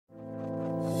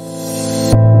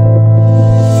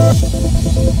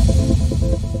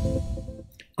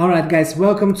guys,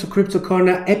 welcome to Crypto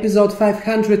Corner, episode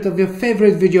 500 of your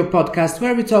favorite video podcast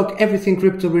where we talk everything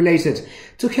crypto related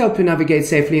to help you navigate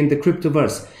safely in the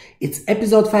cryptoverse. It's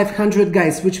episode 500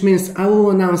 guys, which means I will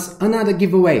announce another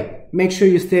giveaway. Make sure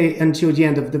you stay until the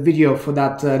end of the video for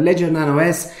that Ledger Nano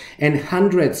S, and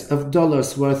hundreds of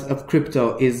dollars worth of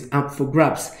crypto is up for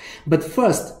grabs. But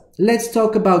first, let's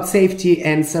talk about safety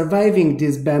and surviving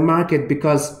this bear market,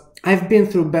 because I've been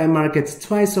through bear markets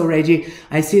twice already.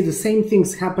 I see the same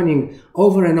things happening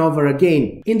over and over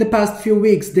again. In the past few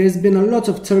weeks, there's been a lot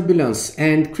of turbulence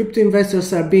and crypto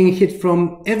investors are being hit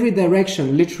from every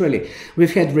direction, literally.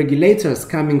 We've had regulators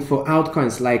coming for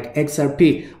altcoins like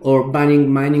XRP, or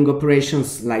banning mining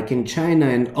operations like in China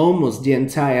and almost the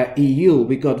entire EU.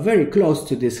 We got very close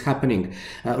to this happening.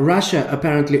 Russia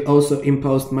apparently also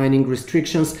imposed mining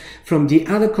restrictions. From the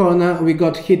other corner, we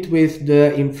got hit with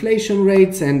the inflation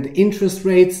rates and interest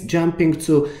rates jumping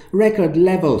to record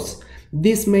levels.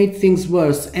 This made things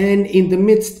worse, and in the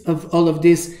midst of all of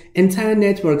this, entire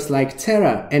networks like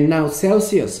Terra and now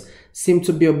Celsius seem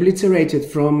to be obliterated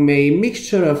from a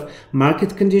mixture of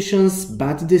market conditions,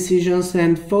 bad decisions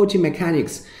and faulty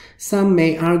mechanics. Some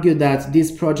may argue that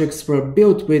these projects were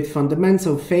built with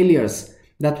fundamental failures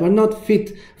that were not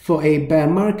fit for a bear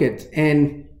market,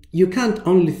 and you can't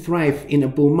only thrive in a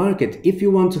bull market if you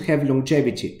want to have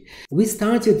longevity. We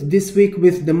started this week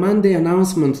with the Monday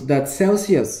announcement that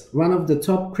Celsius, one of the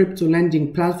top crypto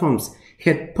lending platforms,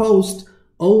 had paused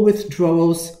all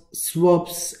withdrawals,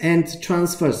 swaps and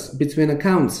transfers between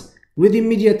accounts with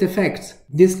immediate effect.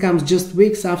 This comes just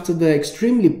weeks after the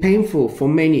extremely painful for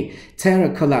many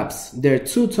Terra collapse. Their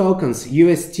two tokens,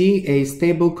 UST, a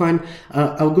stablecoin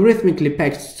algorithmically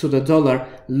pegged to the dollar,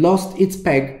 lost its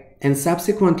peg, and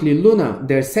subsequently Luna,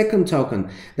 their second token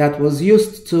that was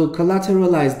used to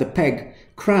collateralize the peg,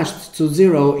 crashed to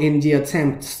zero in the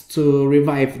attempt to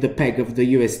revive the peg of the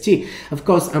UST. Of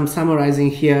course, I'm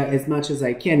summarizing here as much as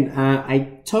I can.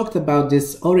 I talked about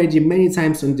this already many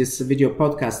times on this video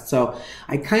podcast, so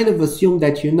I kind of assume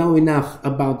that you know enough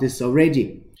about this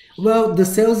already. Well, the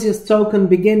Celsius token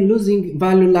began losing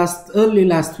value early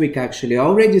last week actually,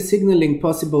 already signaling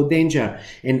possible danger,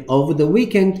 and over the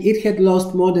weekend it had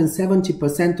lost more than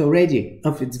 70% already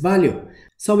of its value.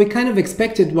 So we kind of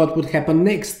expected what would happen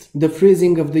next, the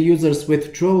freezing of the users'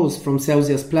 withdrawals from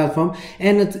Celsius platform,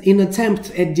 and in attempt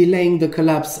at delaying the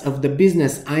collapse of the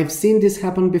business. I've seen this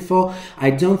happen before. I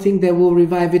don't think they will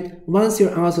revive it. Once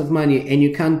you're out of money and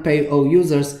you can't pay all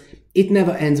users, it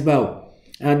never ends well.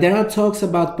 There are talks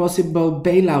about possible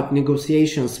bailout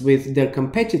negotiations with their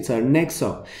competitor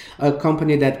Nexo, a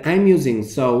company that I'm using,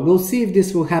 so we'll see if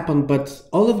this will happen. But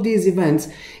all of these events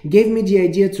gave me the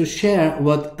idea to share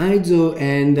what I do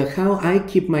and how I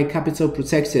keep my capital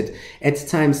protected at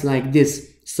times like this.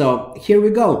 So here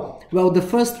we go. Well, the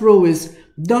first rule is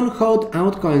don't hold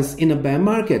altcoins in a bear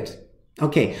market.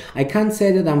 Okay, I can't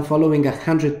say that I'm following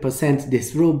 100%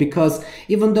 this rule, because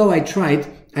even though I tried,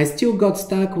 I still got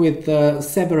stuck with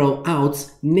several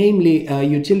outs, namely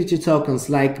utility tokens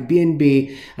like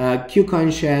BNB,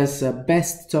 Qcoin shares,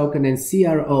 BEST token and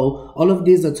CRO. All of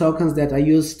these are tokens that I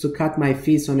use to cut my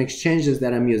fees on exchanges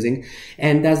that I'm using,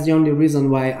 and that's the only reason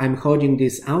why I'm holding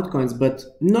these altcoins, but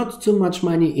not too much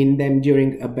money in them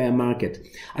during a bear market.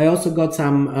 I also got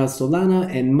some Solana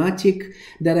and Matic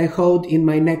that I hold in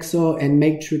my Nexo and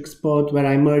Matrix port, where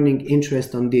I'm earning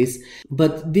interest on this,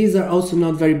 but these are also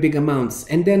not very big amounts.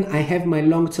 And then I have my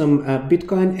long-term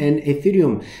Bitcoin and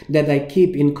Ethereum that I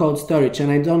keep in cold storage,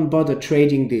 and I don't bother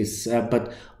trading this.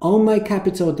 But all my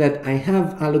capital that I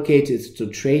have allocated to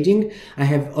trading, I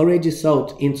have already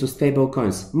sold into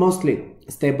stablecoins, mostly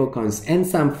stablecoins and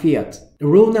some fiat.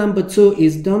 Rule number 2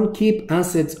 is don't keep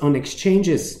assets on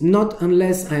exchanges, not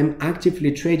unless I'm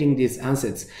actively trading these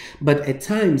assets. But at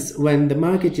times when the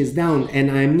market is down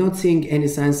and I'm not seeing any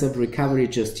signs of recovery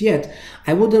just yet,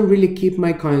 I wouldn't really keep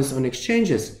my coins on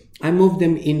exchanges. I move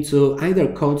them into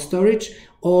either cold storage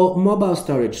or mobile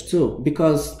storage too,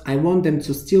 because I want them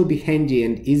to still be handy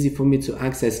and easy for me to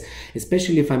access,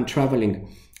 especially if I'm traveling.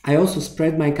 I also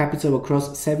spread my capital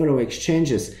across several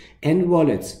exchanges and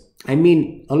wallets. I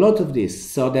mean, a lot of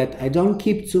this, so that I don't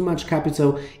keep too much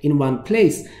capital in one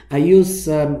place. I use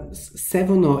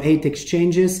 7 or 8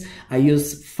 exchanges. I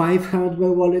use 5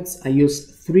 hardware wallets. I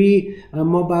use 3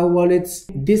 mobile wallets.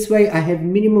 This way I have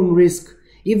minimum risk,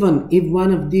 even if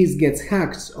one of these gets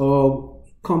hacked or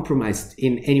compromised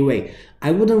in any way.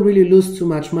 I wouldn't really lose too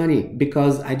much money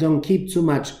because I don't keep too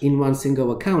much in one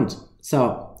single account.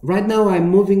 So right now I'm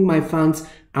moving my funds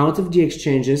out of the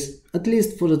exchanges at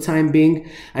least for the time being.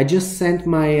 I just sent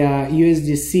my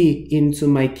USDC into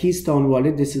my Keystone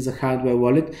wallet. This is a hardware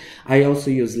wallet. I also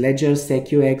use Ledger,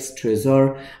 SecuX,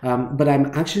 Trezor, but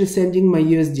I'm actually sending my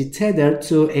USD Tether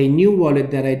to a new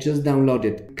wallet that I just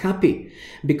downloaded, Quppy,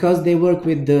 because they work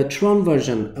with the Tron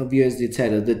version of USD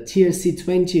Tether, the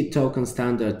TRC20 token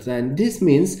standard. And this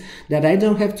means that I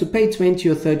don't have to pay $20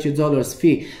 or $30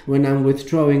 fee when I'm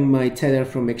withdrawing my Tether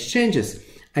from exchanges.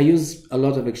 I use a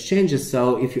lot of exchanges,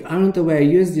 so if you aren't aware,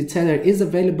 USD Tether is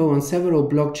available on several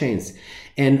blockchains.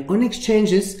 And on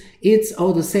exchanges, it's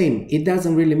all the same. It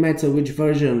doesn't really matter which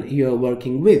version you're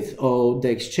working with or the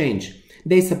exchange.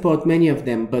 They support many of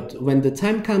them, but when the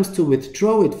time comes to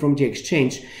withdraw it from the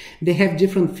exchange, they have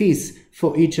different fees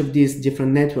for each of these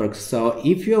different networks. So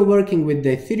if you're working with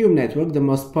the Ethereum network, the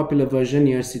most popular version,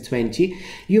 ERC20,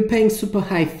 you're paying super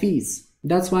high fees.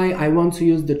 That's why I want to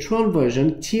use the Tron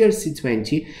version,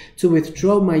 TRC20, to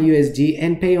withdraw my USD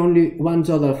and pay only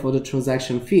 $1 for the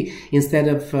transaction fee instead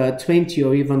of $20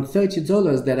 or even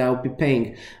 $30 that I'll be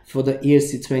paying for the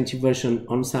ERC20 version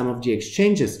on some of the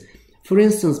exchanges. For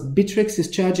instance, Bittrex is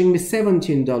charging me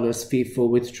 $17 fee for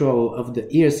withdrawal of the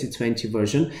ERC20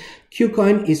 version.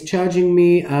 KuCoin is charging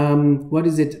me,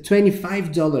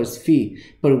 $25 fee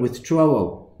per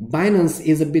withdrawal. Binance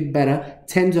is a bit better,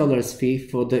 $10 fee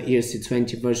for the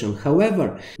ERC20 version.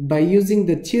 However, by using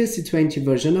the TRC20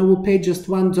 version, I will pay just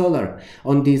 $1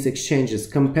 on these exchanges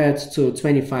compared to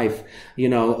 25,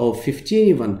 or 15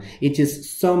 even. It is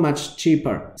so much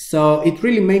cheaper. So it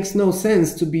really makes no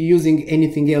sense to be using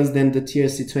anything else than the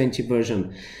TRC20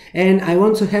 version. And I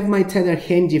want to have my Tether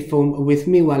handy with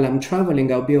me while I'm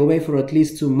traveling. I'll be away for at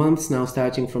least 2 months now,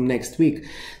 starting from next week.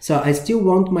 So I still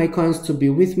want my coins to be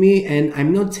with me, and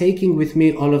I'm not taking with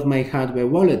me all of my hardware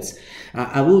wallets.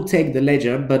 I will take the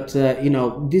Ledger, but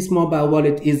this mobile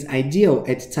wallet is ideal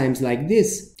at times like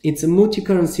this. It's a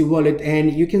multi-currency wallet,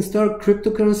 and you can store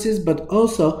cryptocurrencies, but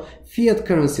also fiat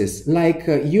currencies like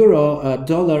euro,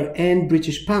 dollar, and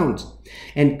British pound.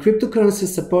 And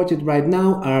cryptocurrencies supported right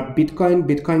now are Bitcoin,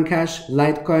 Bitcoin Cash,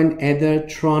 Litecoin, Ether,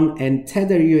 Tron, and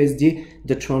Tether USD,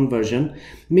 the Tron version,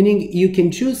 meaning you can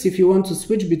choose if you want to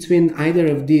switch between either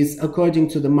of these according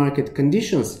to the market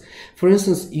conditions. For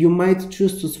instance, you might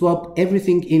choose to swap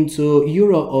everything into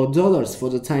euro or dollars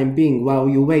for the time being while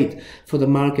you wait for the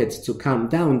market to calm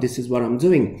down. This is what I'm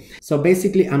doing. So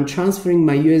basically, I'm transferring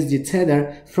my USD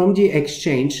Tether from the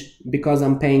exchange because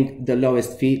I'm paying the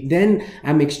lowest fee. Then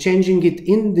I'm exchanging it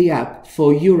in the app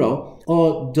for euro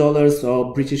or dollars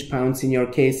or British pounds in your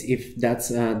case, if that's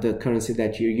the currency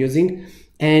that you're using.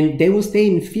 And they will stay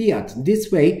in fiat.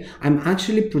 This way, I'm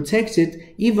actually protected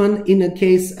even in a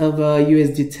case of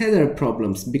USD Tether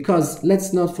problems, because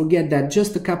let's not forget that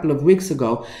just a couple of weeks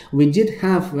ago, we did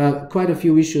have quite a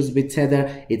few issues with Tether.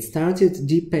 It started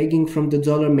depegging from the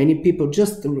dollar. Many people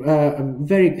just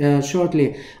very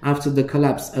shortly after the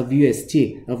collapse of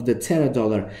UST, of the Terra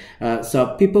dollar.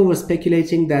 So people were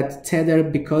speculating that Tether,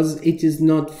 because it is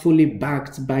not fully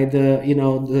backed by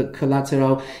the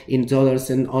collateral in dollars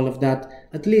and all of that,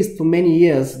 at least for many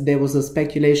years, there was a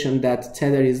speculation that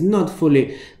Tether is not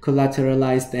fully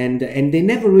collateralized, and they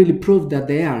never really proved that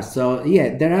they are. So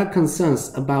yeah, there are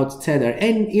concerns about Tether,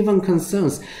 and even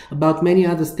concerns about many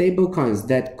other stablecoins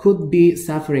that could be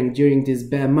suffering during this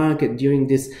bear market, during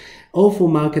this awful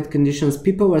market conditions.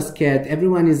 People were scared.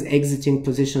 Everyone is exiting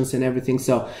positions and everything.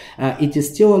 So it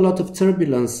is still a lot of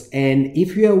turbulence. And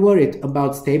if you are worried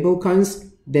about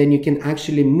stablecoins, then you can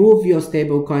actually move your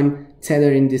stablecoin,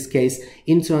 Tether in this case,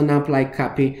 into an app like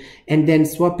Quppy, and then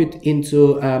swap it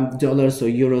into dollars or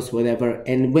euros, whatever,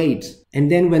 and wait. And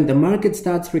then when the market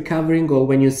starts recovering, or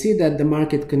when you see that the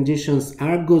market conditions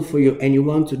are good for you and you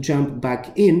want to jump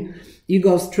back in, you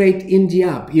go straight in the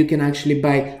app. You can actually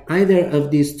buy either of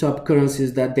these top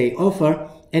currencies that they offer.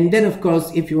 And then, of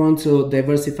course, if you want to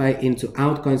diversify into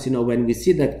altcoins, when we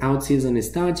see that alt season is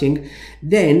starting,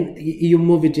 then you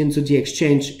move it into the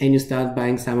exchange and you start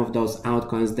buying some of those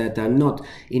altcoins that are not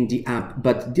in the app.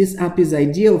 But this app is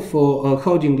ideal for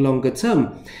holding longer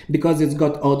term because it's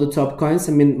got all the top coins.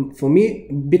 I mean, for me,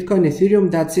 Bitcoin,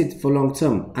 Ethereum, that's it for long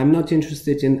term. I'm not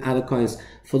interested in other coins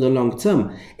for the long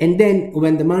term. And then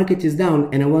when the market is down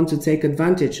and I want to take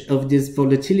advantage of this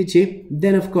volatility,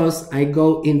 then of course I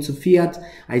go into fiat.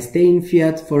 I stay in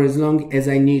fiat for as long as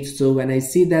I need to. When I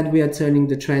see that we are turning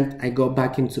the trend, I go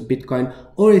back into Bitcoin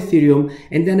or Ethereum,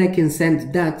 and then I can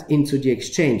send that into the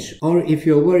exchange. Or if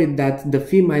you're worried that the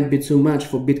fee might be too much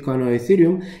for Bitcoin or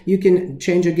Ethereum, you can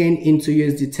change again into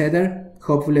USD Tether,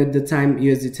 Hopefully at the time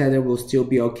USD Tether will still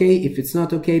be okay. If it's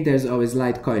not okay, there's always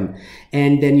Litecoin.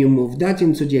 And then you move that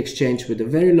into the exchange with a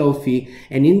very low fee.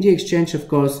 And in the exchange, of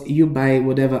course, you buy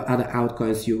whatever other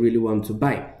altcoins you really want to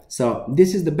buy. So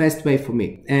this is the best way for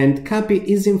me. And Quppy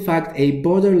is in fact a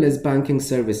borderless banking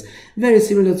service, very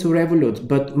similar to Revolut,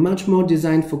 but much more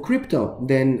designed for crypto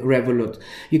than Revolut.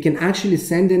 You can actually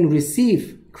send and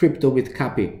receive crypto with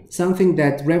Quppy, something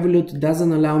that Revolut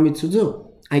doesn't allow me to do.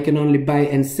 I can only buy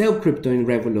and sell crypto in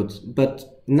Revolut,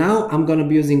 but now I'm going to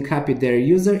be using Quppy. Their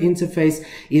user interface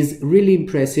is really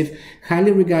impressive,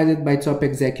 highly regarded by top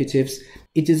executives.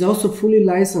 It is also fully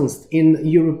licensed in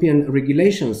European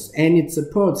regulations and it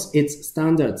supports its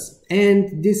standards.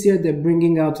 And this year they're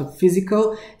bringing out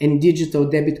physical and digital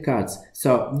debit cards.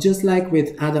 So just like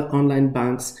with other online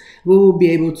banks, we will be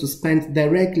able to spend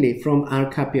directly from our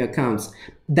Quppy accounts.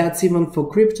 That's even for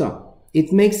crypto.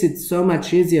 It makes it so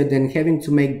much easier than having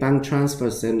to make bank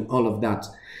transfers and all of that.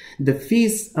 The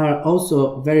fees are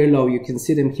also very low. You can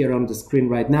see them here on the screen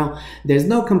right now. There's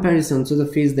no comparison to the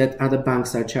fees that other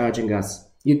banks are charging us.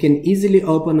 You can easily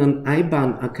open an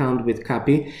IBAN account with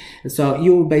Quppy. So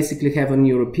you will basically have an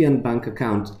European bank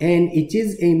account, and it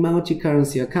is a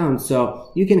multi-currency account.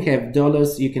 So you can have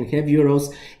dollars, you can have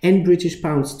euros and British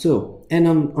pounds too. And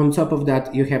on top of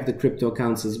that, you have the crypto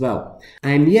accounts as well.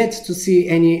 I'm yet to see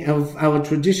any of our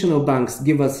traditional banks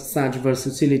give us such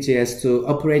versatility as to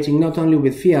operating not only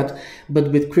with fiat,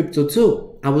 but with crypto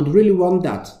too. I would really want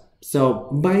that. So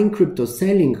buying crypto,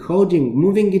 selling, holding,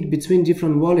 moving it between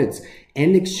different wallets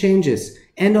and exchanges,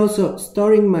 and also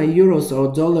storing my euros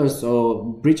or dollars or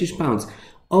British pounds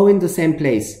all in the same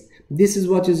place. This is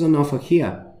what is on offer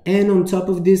here. And on top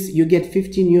of this, you get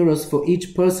 15 euros for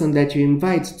each person that you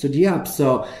invite to the app.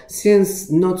 So since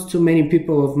not too many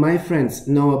people of my friends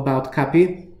know about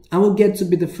Quppy, I will get to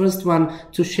be the first one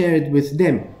to share it with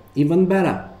them. Even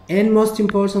better. And most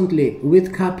importantly,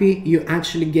 with Quppy, you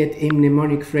actually get a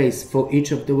mnemonic phrase for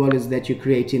each of the wallets that you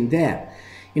create in there.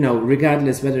 You know,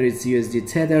 regardless whether it's USD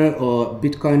Tether or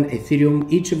Bitcoin,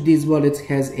 Ethereum, each of these wallets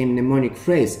has a mnemonic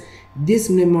phrase. This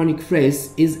mnemonic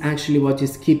phrase is actually what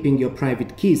is keeping your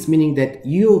private keys, meaning that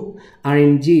you are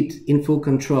indeed in full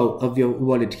control of your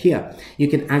wallet here. You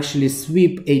can actually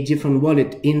sweep a different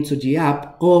wallet into the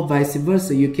app, or vice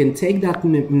versa. You can take that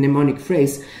mnemonic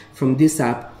phrase from this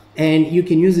app and you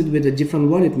can use it with a different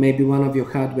wallet, maybe one of your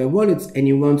hardware wallets, and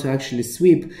you want to actually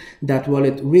sweep that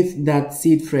wallet with that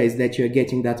seed phrase that you're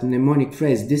getting, that mnemonic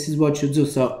phrase. This is what you do.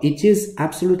 So it is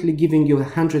absolutely giving you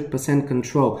 100%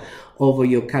 control over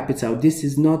your capital. This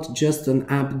is not just an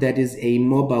app that is a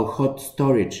mobile hot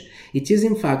storage. It is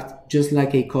in fact just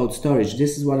like a cold storage.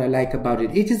 This is what I like about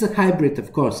it. It is a hybrid,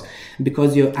 of course,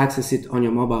 because you access it on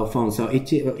your mobile phone. So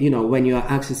it, you know, when you are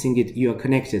accessing it, you are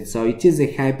connected. So it is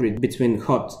a hybrid between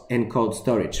hot and cold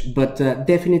storage. But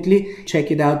definitely check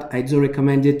it out. I do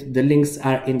recommend it. The links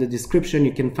are in the description.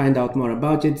 You can find out more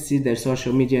about it, see their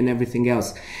social media and everything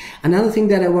else. Another thing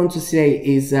that I want to say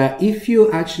is if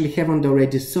you actually haven't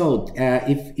already sold,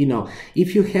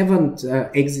 if you haven't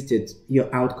exited your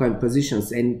altcoin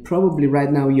positions, and probably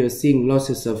right now you're seeing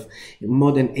losses of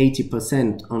more than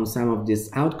 80% on some of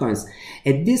these altcoins,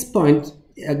 at this point,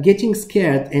 getting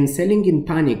scared and selling in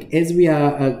panic as we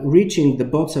are reaching the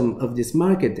bottom of this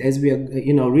market, as we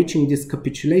are reaching this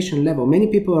capitulation level. Many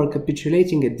people are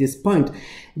capitulating at this point.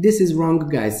 This is wrong,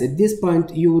 guys. At this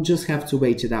point, you will just have to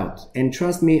wait it out. And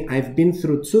trust me, I've been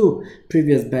through 2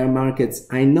 previous bear markets.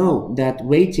 I know that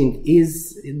waiting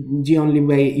is the only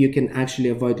way you can actually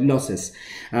avoid losses.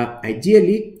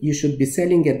 Ideally, you should be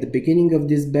selling at the beginning of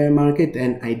this bear market,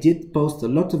 and I did post a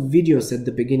lot of videos at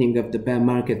the beginning of the bear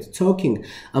market talking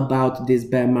about this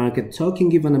bear market,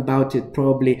 talking even about it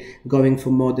probably going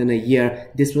for more than a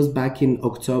year. This was back in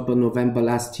October, November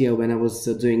last year when I was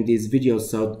doing these videos.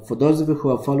 So for those of you who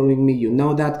are following me, you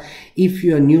know that. If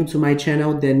you are new to my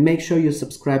channel, then make sure you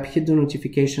subscribe, hit the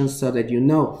notifications so that you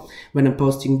know when I'm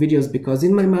posting videos, because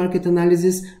in my market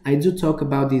analysis, I do talk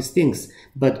about these things.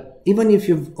 But even if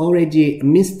you've already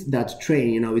missed that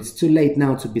train, it's too late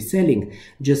now to be selling.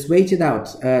 Just wait it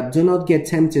out. Do not get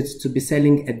tempted to be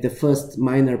selling at the first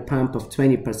minor pump of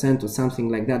 20% or something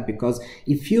like that, because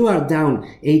if you are down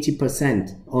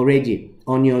 80% already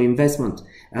on your investment,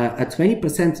 a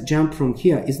 20% jump from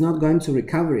here is not going to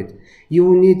recover it. You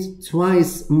will need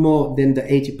twice more than the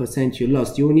 80% you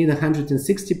lost. You will need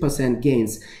 160%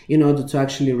 gains in order to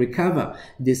actually recover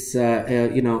this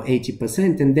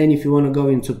 80%. And then if you want to go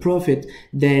into profit,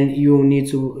 then you will need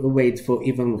to wait for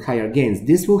even higher gains.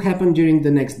 This will happen during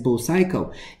the next bull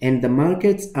cycle, and the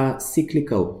markets are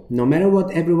cyclical. No matter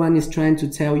what everyone is trying to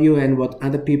tell you and what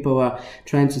other people are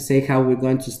trying to say, how we're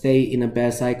going to stay in a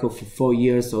bear cycle for 4 4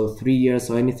 years or 3 years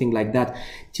or anything like that.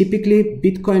 Typically,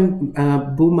 Bitcoin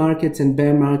bull markets and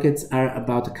bear markets are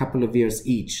about a couple of years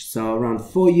each. So around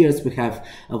 4 years we have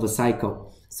of a cycle.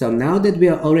 So now that we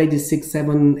are already 6,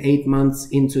 7, 8 months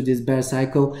into this bear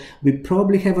cycle, we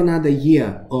probably have another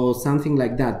year or something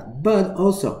like that. But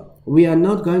also, we are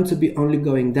not going to be only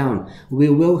going down. We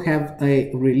will have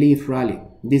a relief rally.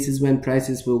 This is when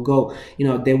prices will go, you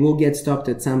know, they will get stopped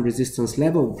at some resistance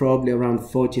level, probably around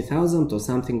 40,000 or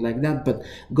something like that. But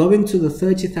going to the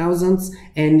 30,000s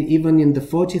and even in the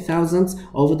 40,000s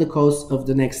over the course of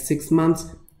the next 6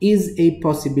 months is a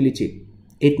possibility.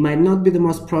 It might not be the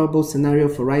most probable scenario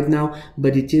for right now,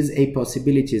 but it is a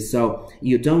possibility. So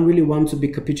you don't really want to be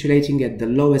capitulating at the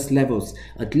lowest levels.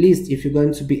 At least if you're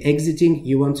going to be exiting,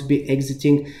 you want to be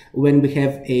exiting when we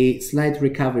have a slight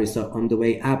recovery. So on the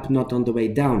way up, not on the way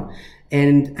down.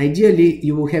 And ideally,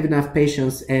 you will have enough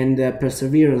patience and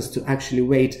perseverance to actually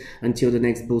wait until the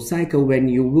next bull cycle, when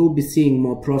you will be seeing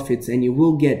more profits and you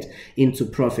will get into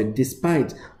profit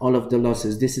despite all of the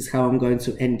losses. This is how I'm going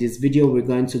to end this video. We're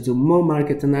going to do more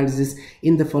market analysis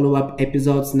in the follow-up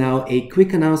episodes. Now, a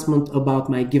quick announcement about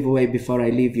my giveaway before I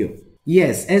leave you.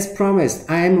 Yes, as promised,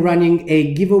 I am running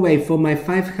a giveaway for my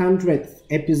 500th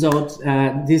episode.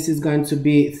 This is going to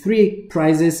be 3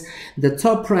 prizes. The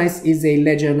top prize is a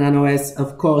Ledger Nano S,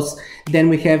 of course. Then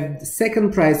we have the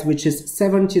second prize, which is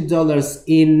 $70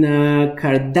 in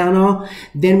Cardano.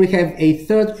 Then we have a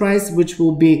third prize, which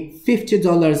will be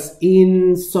 $50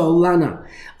 in Solana.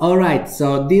 All right,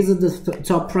 so these are the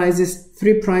top prizes.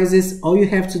 3 prizes. All you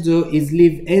have to do is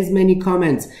leave as many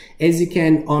comments as you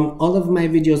can on all of my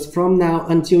videos from now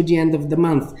until the end of the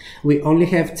month. We only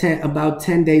have about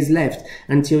 10 days left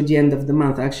until the end of the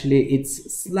month. Actually,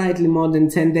 it's slightly more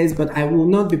than 10 days, but I will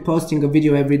not be posting a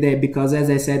video every day because, as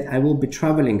I said, I will be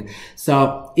traveling.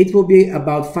 So it will be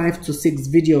about 5 to 6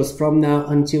 videos from now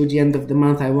until the end of the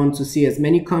month. I want to see as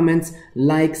many comments,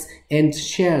 likes, and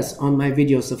shares on my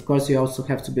videos. Of course, you also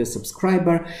have to be a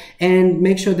subscriber and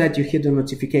make sure that you hit the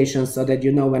notifications so that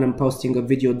you know when I'm posting a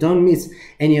video. Don't miss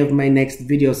any of my next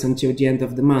videos until the end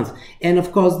of the month. And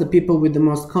of course, the people with the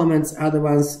most comments are the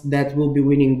ones that will be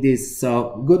winning this.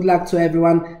 So good luck to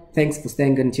everyone. Thanks for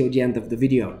staying until the end of the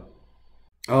video.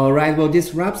 Alright, well,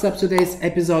 this wraps up today's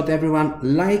episode, everyone.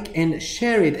 Like and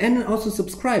share it, and also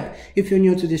subscribe if you're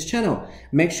new to this channel.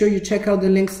 Make sure you check out the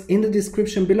links in the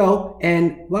description below,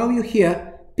 and while you're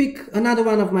here, pick another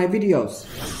one of my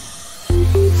videos.